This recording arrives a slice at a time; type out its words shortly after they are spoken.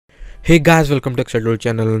Hey guys, welcome to Excel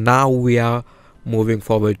channel. Now we are moving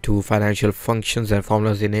forward to financial functions and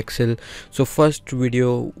formulas in Excel. So first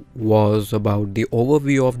video was about the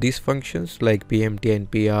overview of these functions like PMT,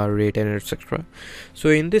 nper, rate and etc. So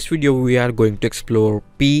in this video we are going to explore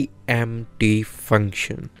PMT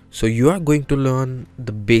function. So you are going to learn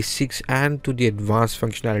the basics and to the advanced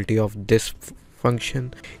functionality of this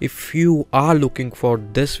function. If you are looking for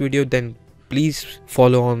this video, then please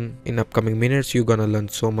follow on. In upcoming minutes you're gonna learn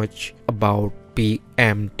so much about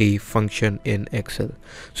PMT function in Excel.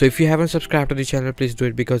 So if you haven't subscribed to the channel, please do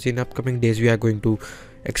it, because in upcoming days we are going to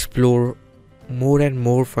explore more and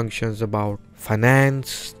more functions about finance,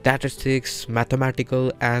 statistics,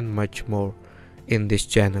 mathematical and much more in this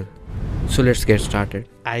channel. So let's get started.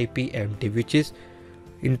 IPMT, which is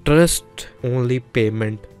interest only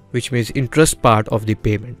payment, which means interest part of the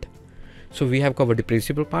payment. So we have covered the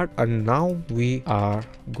principal part and now we are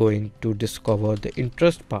going to discover the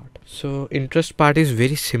interest part. So interest part is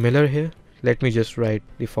very similar here. Let me just write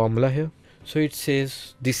the formula here. So it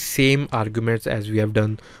says the same arguments as we have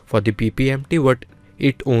done for the PPMT, but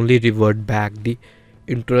it only revert back the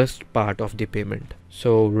interest part of the payment.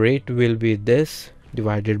 So rate will be this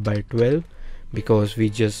divided by 12 because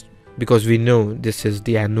we know this is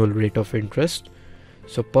the annual rate of interest.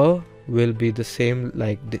 So per will be the same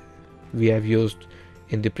like we have used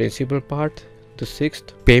in the principal part, the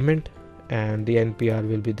sixth payment, and the NPR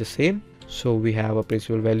will be the same. So we have a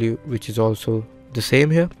principal value which is also the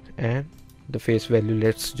same here, and the face value,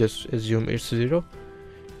 let's just assume it's 0,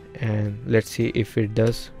 and let's see if it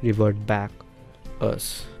does revert back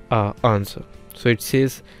us our answer. So it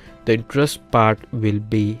says the interest part will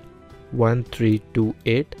be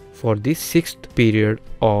 1328 for the sixth period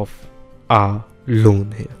of our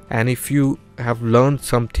loan here. And if you have learned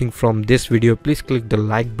something from this video, please click the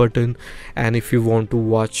like button, and if you want to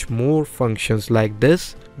watch more functions like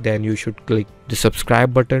this, then you should click the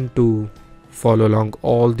subscribe button to follow along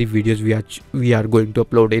all the videos we are going to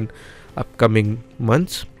upload in upcoming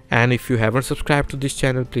months. And if you haven't subscribed to this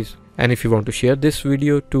channel, please, and if you want to share this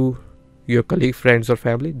video to your colleague, friends or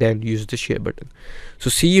family, then use the share button.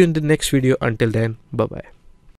 So see you in the next video. Until then, bye bye.